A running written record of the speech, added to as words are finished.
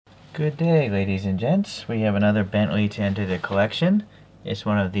Good day, ladies and gents. We have another Bentley to enter the collection. It's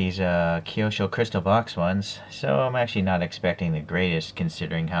one of these Kyosho crystal box ones, so I'm actually not expecting the greatest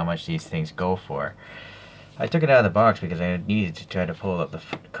considering how much these things go for. I took it out of the box because I needed to try to pull up the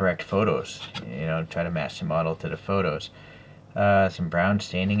correct photos, try to match the model to the photos. Some brown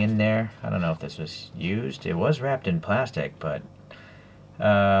staining in there. I don't know if this was used. It was wrapped in plastic, but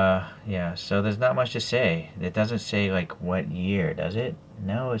yeah, so there's not much to say. It doesn't say like what year, does it?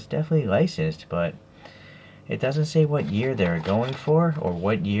 No, it's definitely licensed, but it doesn't say what year they're going for or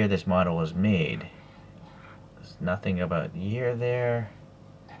what year this model was made. There's nothing about year there.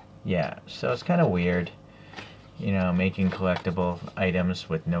 Yeah, so it's kind of weird, making collectible items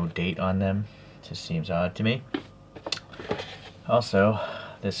with no date on them. Just seems odd to me. Also,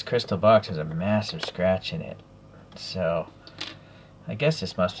 this crystal box has a massive scratch in it. So, I guess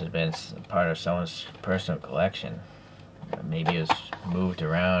this must have been part of someone's personal collection. Maybe it was moved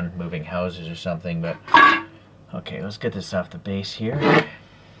around, moving houses or something, but okay, let's get this off the base here.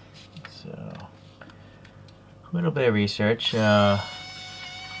 So, a little bit of research. The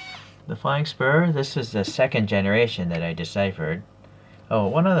Flying Spur, this is the second generation that I deciphered. Oh,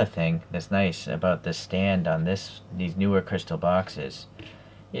 one other thing that's nice about the stand on these newer crystal boxes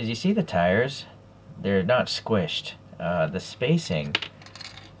is you see the tires? They're not squished. The spacing,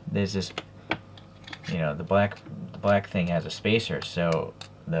 there's this, the black thing has a spacer, so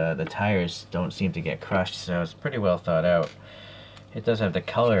the tires don't seem to get crushed, so it's pretty well thought out. It does have the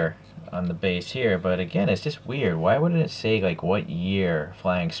color on the base here, but again, it's just weird. Why wouldn't it say like what year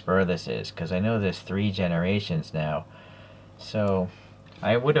Flying Spur this is? Because I know there's 3 generations now, so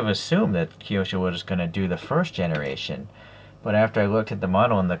I would have assumed that Kyosho was going to do the first generation. But after I looked at the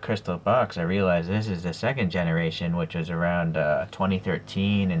model in the crystal box, I realized this is the second generation, which was around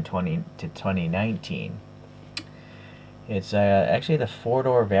 2013 and 2019. It's actually the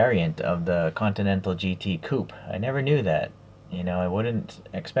 4-door variant of the Continental GT Coupe. I never knew that. I wouldn't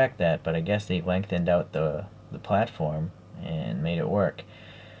expect that, but I guess they lengthened out the platform and made it work.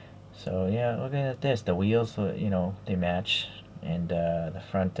 So yeah, looking at this, the wheels, they match, and the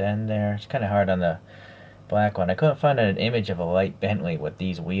front end there. It's kind of hard on the black one. I couldn't find an image of a light Bentley with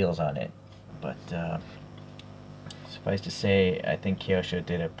these wheels on it, but suffice to say, I think Kyosho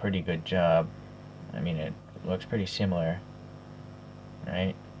did a pretty good job. I mean, it looks pretty similar,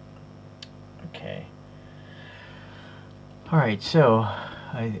 right? Okay. Alright, so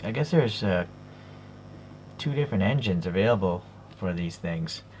I guess there's 2 different engines available for these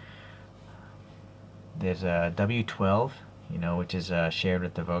things. There's a W12, which is shared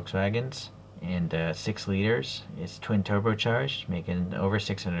with the Volkswagens, and 6 liters. It's twin turbocharged, making over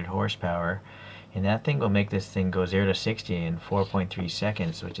 600 horsepower, and that thing will make this thing go 0 to 60 in 4.3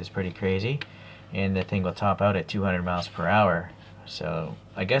 seconds, which is pretty crazy. And the thing will top out at 200 miles per hour. So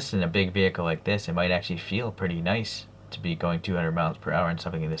I guess in a big vehicle like this, it might actually feel pretty nice to be going 200 miles per hour in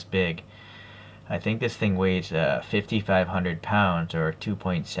something this big. I think this thing weighs 5,500 pounds or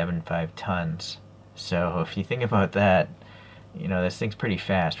 2.75 tons. So if you think about that, this thing's pretty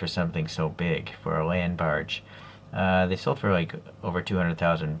fast for something so big, for a land barge. They sold for like over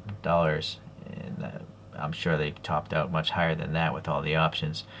 $200,000, and I'm sure they topped out much higher than that with all the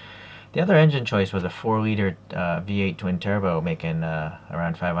options. The other engine choice was a 4-liter V8 twin turbo, making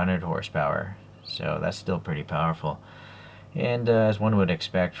around 500 horsepower, so that's still pretty powerful. And as one would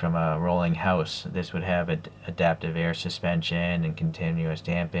expect from a rolling house, this would have adaptive air suspension and continuous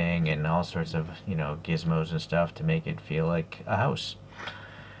damping and all sorts of, gizmos and stuff to make it feel like a house.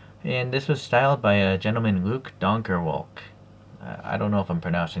 And this was styled by a gentleman, Luke Donkerwolk. I don't know if I'm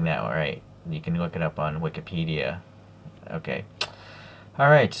pronouncing that right. You can look it up on Wikipedia. Okay.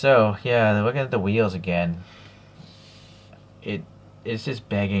 Alright, so, yeah, looking at the wheels again, it's just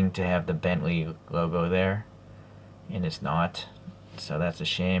begging to have the Bentley logo there, and it's not, so that's a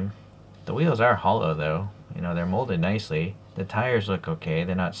shame. The wheels are hollow though, they're molded nicely. The tires look okay,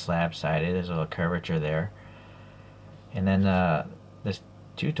 they're not slab-sided, there's a little curvature there. And then this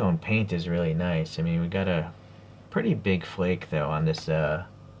two-tone paint is really nice. I mean, we got a pretty big flake though on this, I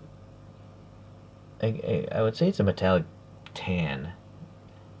would say it's a metallic tan.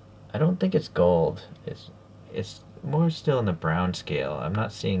 I don't think it's gold, it's more still in the brown scale. I'm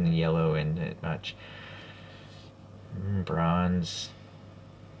not seeing the yellow in it much. Bronze,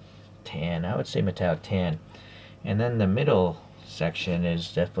 tan, I would say metallic tan. And then the middle section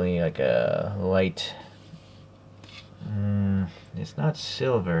is definitely like a light, it's not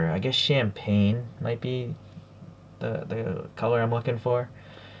silver, I guess champagne might be the color I'm looking for.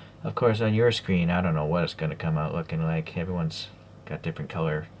 Of course on your screen I don't know what it's going to come out looking like. Everyone's got different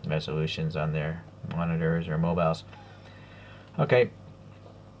color resolutions on their monitors or mobiles. Okay,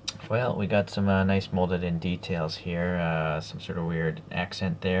 Well, we got some nice molded in details here. Some sort of weird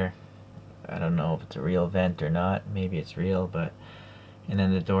accent there. I don't know if it's a real vent or not. Maybe it's real, but... And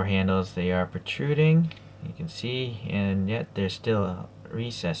then the door handles, they are protruding. You can see, and yet there's still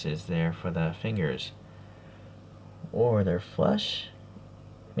recesses there for the fingers. Or they're flush.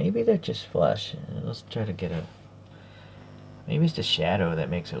 Maybe they're just flush. Let's try to get a... Maybe it's the shadow that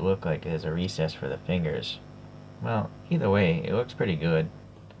makes it look like there's a recess for the fingers. Well, either way, it looks pretty good.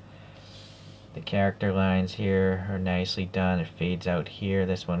 The character lines here are nicely done. It fades out here.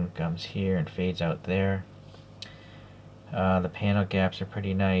 This one comes here and fades out there. The panel gaps are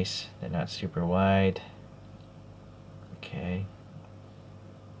pretty nice. They're not super wide. Okay.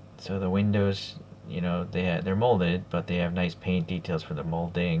 So the windows, you know, they're molded, but they have nice paint details for the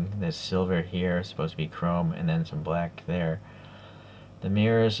molding. There's silver here, supposed to be chrome, and then some black there. The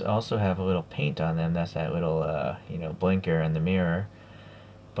mirrors also have a little paint on them. That's that little, you know, blinker in the mirror.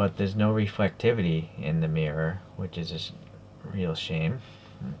 But there's no reflectivity in the mirror, which is a real shame.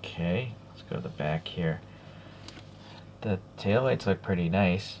 Okay, let's go to the back here. The taillights look pretty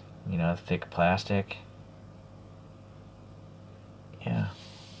nice. You know, thick plastic. Yeah.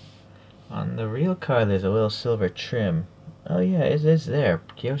 On the real car, there's a little silver trim. Oh yeah, it is there.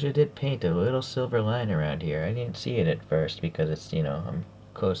 Kyosho did paint a little silver line around here. I didn't see it at first because it's, you know, I'm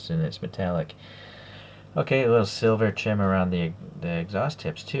close and it's metallic. Okay, a little silver trim around the exhaust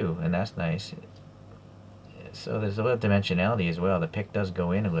tips too, and that's nice. So there's a little dimensionality as well. The pick does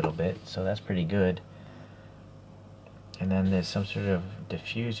go in a little bit, so that's pretty good. And then there's some sort of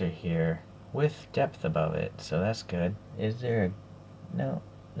diffuser here with depth above it, so that's good. Is there a... No,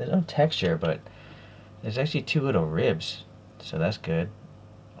 there's no texture, but there's actually two little ribs, so that's good.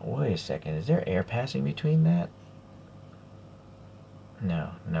 Wait a second, is there air passing between that?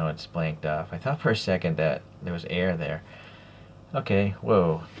 No, it's blanked off. I thought for a second that there was air there. Okay,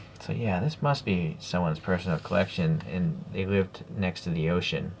 whoa. So yeah, this must be someone's personal collection, and they lived next to the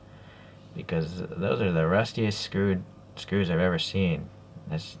ocean, because those are the rustiest screws I've ever seen.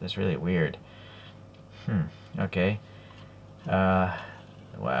 That's really weird. Okay.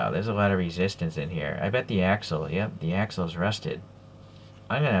 Wow, there's a lot of resistance in here. I bet the axle, yep, the axle's rusted.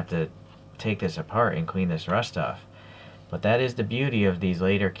 I'm gonna have to take this apart and clean this rust off. But that is the beauty of these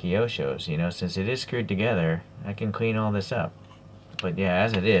later Kyoshos, you know, since it is screwed together, I can clean all this up. But yeah,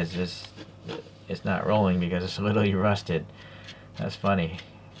 as it is, it's not rolling because it's literally rusted. That's funny.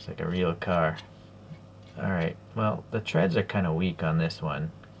 It's like a real car. Alright, well, the treads are kind of weak on this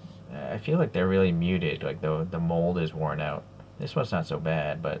one. I feel like they're really muted, like the mold is worn out. This one's not so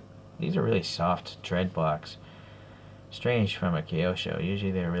bad, but these are really soft tread blocks. Strange from a Kyosho.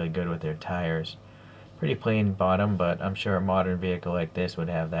 Usually they're really good with their tires. Pretty plain bottom, but I'm sure a modern vehicle like this would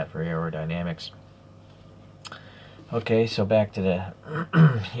have that for aerodynamics. Okay, so back to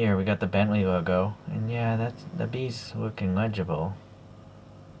the... here, we got the Bentley logo. And yeah, that's the B's looking legible.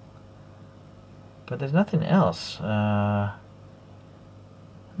 But there's nothing else. Oh,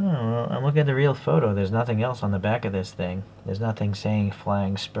 I'm looking at the real photo. There's nothing else on the back of this thing. There's nothing saying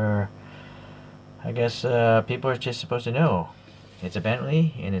Flying Spur. I guess people are just supposed to know. It's a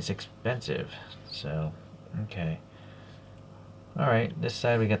Bentley, and it's expensive. So, okay. Alright, this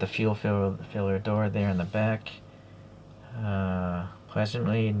side we got the fuel filler door there in the back.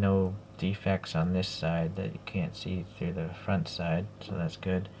 Pleasantly, no defects on this side that you can't see through the front side, so that's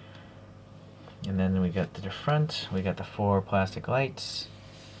good. And then we got to the front, we got the 4 plastic lights.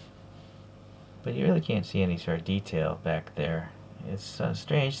 But you really can't see any sort of detail back there. It's a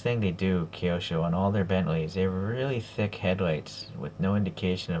strange thing they do, Kyosho, on all their Bentleys. They have really thick headlights with no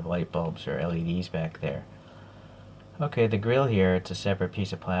indication of light bulbs or LEDs back there. Okay, the grille here, it's a separate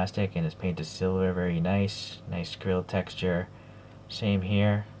piece of plastic and it's painted silver, very nice. Nice grille texture. Same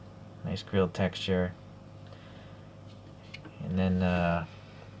here, nice grille texture. And then,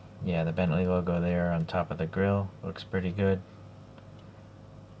 yeah, the Bentley logo there on top of the grille looks pretty good.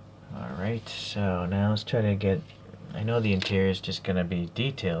 Alright, so now let's try to get... I know the interior is just going to be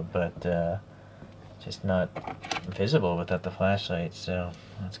detailed, but just not visible without the flashlight, so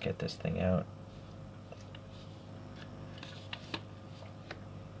let's get this thing out.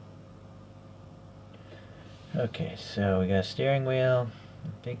 Okay, so we got a steering wheel,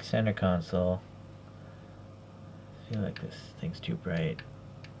 a big center console. I feel like this thing's too bright.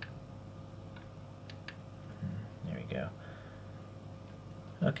 There we go.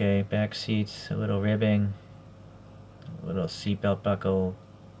 Okay, back seats, a little ribbing. Little seatbelt buckle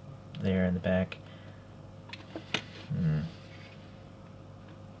there in the back.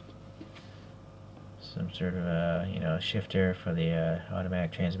 Some sort of you know, shifter for the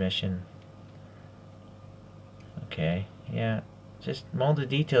automatic transmission. Okay, yeah, just molded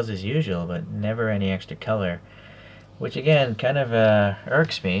details as usual, but never any extra color. Which again kind of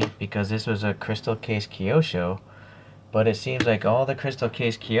irks me, because this was a crystal case Kyosho, but it seems like all the crystal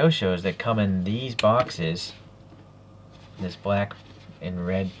case Kyoshos that come in these boxes, this black and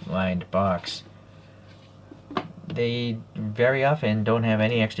red lined box, they very often don't have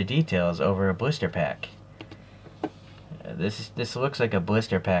any extra details over a blister pack. This looks like a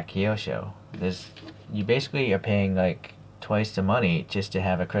blister pack Kyosho. You basically are paying like twice the money just to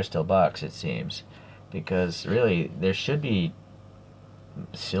have a crystal box, it seems. Because really, there should be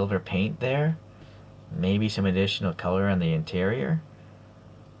silver paint there, maybe some additional color on the interior,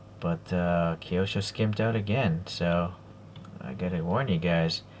 but Kyosho skimped out again, so I gotta warn you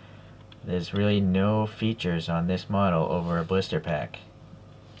guys, there's really no features on this model over a blister pack,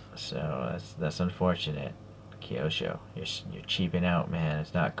 so that's unfortunate. Kyosho, you're cheaping out, man.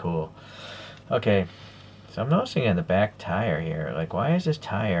 It's not cool. Okay, so I'm noticing in the back tire here, like, why is this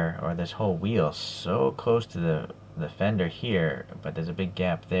tire or this whole wheel so close to the fender here, but there's a big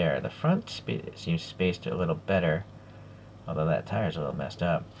gap there? The front seems spaced a little better, although that tire's a little messed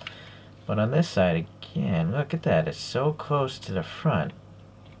up. But on this side again, look at that, it's so close to the front.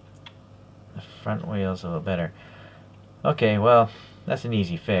 The front wheel's a little better. Okay, well, that's an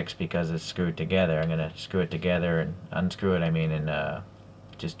easy fix because it's screwed together. I'm gonna screw it together and unscrew it, and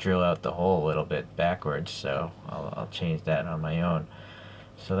just drill out the hole a little bit backwards, so I'll change that on my own.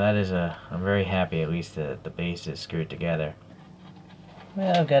 So that is I'm very happy at least that the base is screwed together.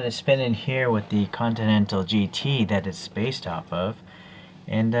 Well, I've got it spinning here with the Continental GT that it's based off of,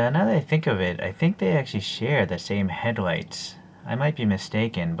 and now that I think of it, I think they actually share the same headlights. I might be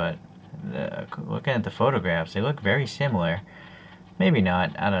mistaken, but looking at the photographs, they look very similar. Maybe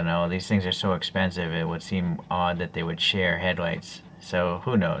not, I don't know, these things are so expensive it would seem odd that they would share headlights. So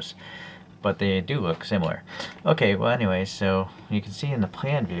who knows, but they do look similar. Okay, well anyway, so you can see in the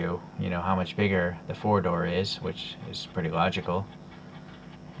plan view, how much bigger the 4-door is, which is pretty logical.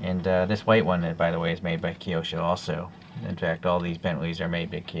 And this white one, by the way, is made by Kyosho also. In fact, all these Bentleys are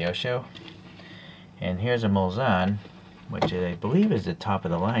made by Kyosho. And here's a Mulsanne, which I believe is the top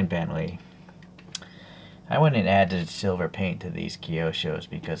of the line Bentley. I went and added silver paint to these Kyoshos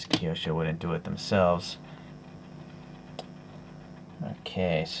because Kyosho wouldn't do it themselves.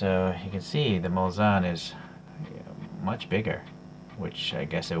 Okay, so you can see the Mulsanne is much bigger, which I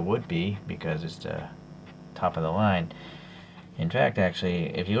guess it would be because it's the top of the line. In fact,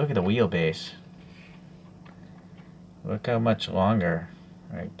 actually, if you look at the wheelbase, look how much longer,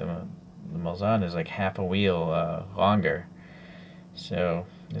 right? The Mulsanne is like half a wheel longer. So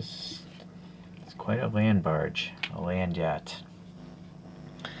this is quite a land barge, a land yacht.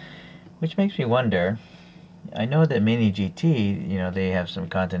 Which makes me wonder, I know that Mini GT, they have some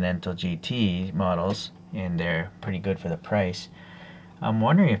Continental GT models, and they're pretty good for the price. I'm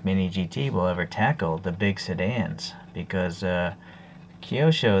wondering if Mini GT will ever tackle the big sedans, because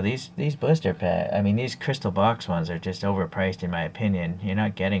Kyosho, these blister pack, these crystal box ones are just overpriced in my opinion. You're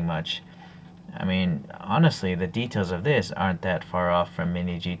not getting much. Honestly, the details of this aren't that far off from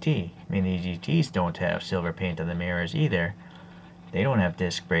Mini GT. Mini GTs don't have silver paint on the mirrors either. They don't have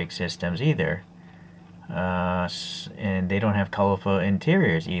disc brake systems either. And they don't have colorful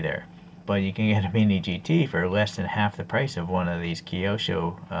interiors either. But you can get a Mini GT for less than half the price of one of these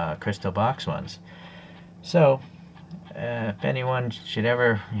Kyosho crystal box ones. So, if anyone should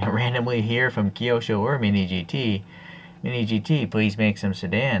ever randomly hear from Kyosho or Mini GT, please make some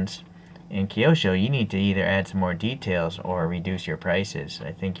sedans. In Kyosho, you need to either add some more details or reduce your prices.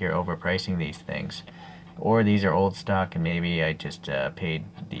 I think you're overpricing these things. Or these are old stock and maybe I just paid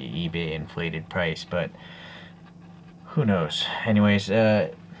the eBay inflated price, but who knows. Anyways,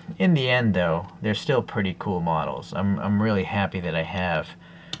 in the end though, they're still pretty cool models. I'm really happy that I have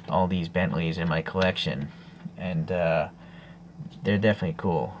all these Bentleys in my collection, and they're definitely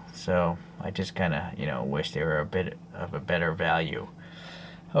cool. So I just kind of, wish they were a bit of a better value.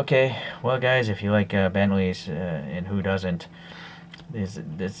 Okay, well guys, if you like Bentleys, and who doesn't,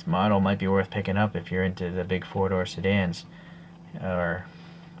 this model might be worth picking up if you're into the big 4-door sedans. Or,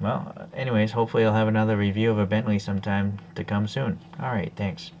 well, anyways, hopefully I'll have another review of a Bentley sometime to come soon. Alright,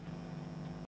 thanks.